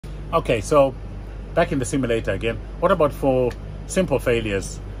Okay, so back in the simulator again. What about for simple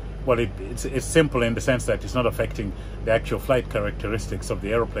failures? Well, it's simple in the sense that it's not affecting the actual flight characteristics of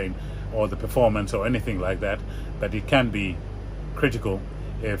the aeroplane or the performance or anything like that, but it can be critical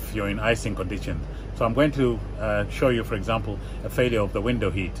if you're in icing conditions. So I'm going to show you, for example, a failure of the window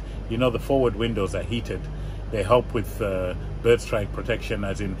heat. You know, the forward windows are heated. They help with bird strike protection,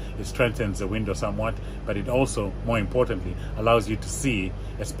 as in it strengthens the window somewhat, but it also, more importantly, allows you to see,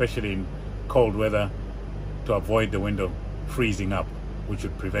 especially in cold weather, to avoid the window freezing up, which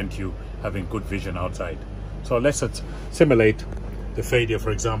would prevent you having good vision outside. So let's simulate the failure.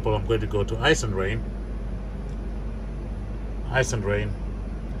 For example, I'm going to go to ice and rain,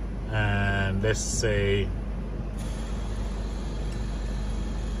 and let's say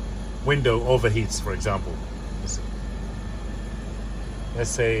window overheats, for example. Let's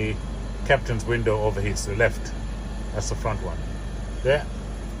say captain's window overheats, the left, that's the front one. There.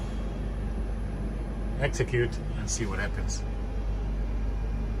 Execute and see what happens.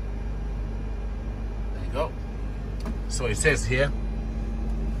 There you go. So it says here,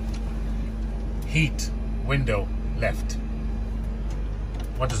 heat window left.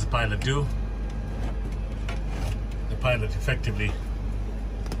 What does the pilot do? The pilot effectively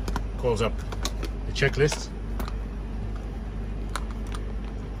calls up the checklist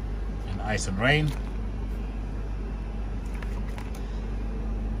and ice and rain.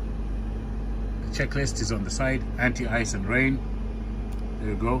 The checklist is on the side, anti-ice and rain. There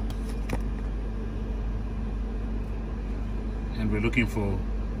you go. And we're looking for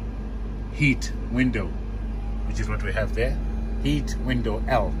heat window, which is what we have there. Heat window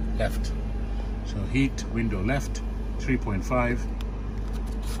L left. So heat window left, 3.5.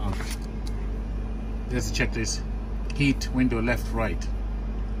 There's the checklist. Heat window left, right.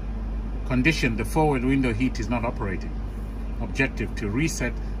 Condition: the forward window heat is not operating. Objective: to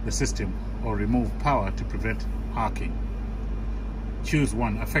reset the system or remove power to prevent arcing. Choose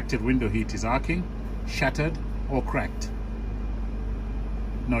one. Affected window heat is arcing, shattered, or cracked.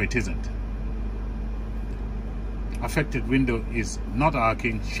 No, it isn't. Affected window is not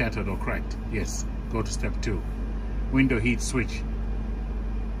arcing, shattered, or cracked. Yes. Go to step 2. Window heat switch.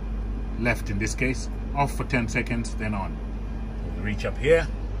 Left in this case. Off for 10 seconds, then on. We reach up here.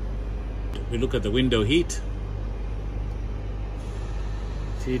 We look at the window heat.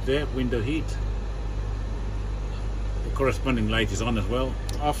 See it there, window heat. The corresponding light is on as well.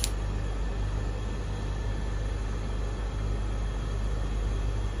 Off.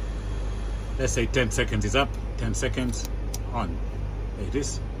 Let's say 10 seconds is up, 10 seconds on. There it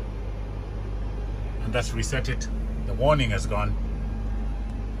is. And that's reset it. The warning has gone.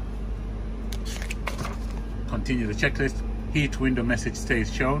 Continue the checklist. Heat window message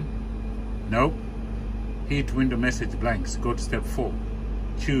stays shown. No. Heat window message blanks. Go to step 4.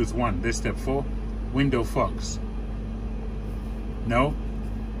 Choose one. This step 4. Window fogs. No.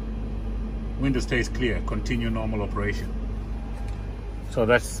 Window stays clear. Continue normal operation. So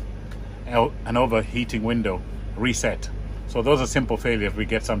that's an overheating window reset. So those are simple failures we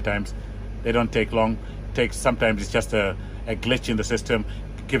get sometimes. They don't take long. Sometimes it's just a glitch in the system.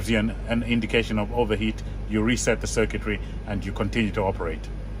 It gives you an indication of overheat. You reset the circuitry and you continue to operate.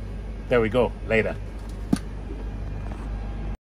 There we go. Later.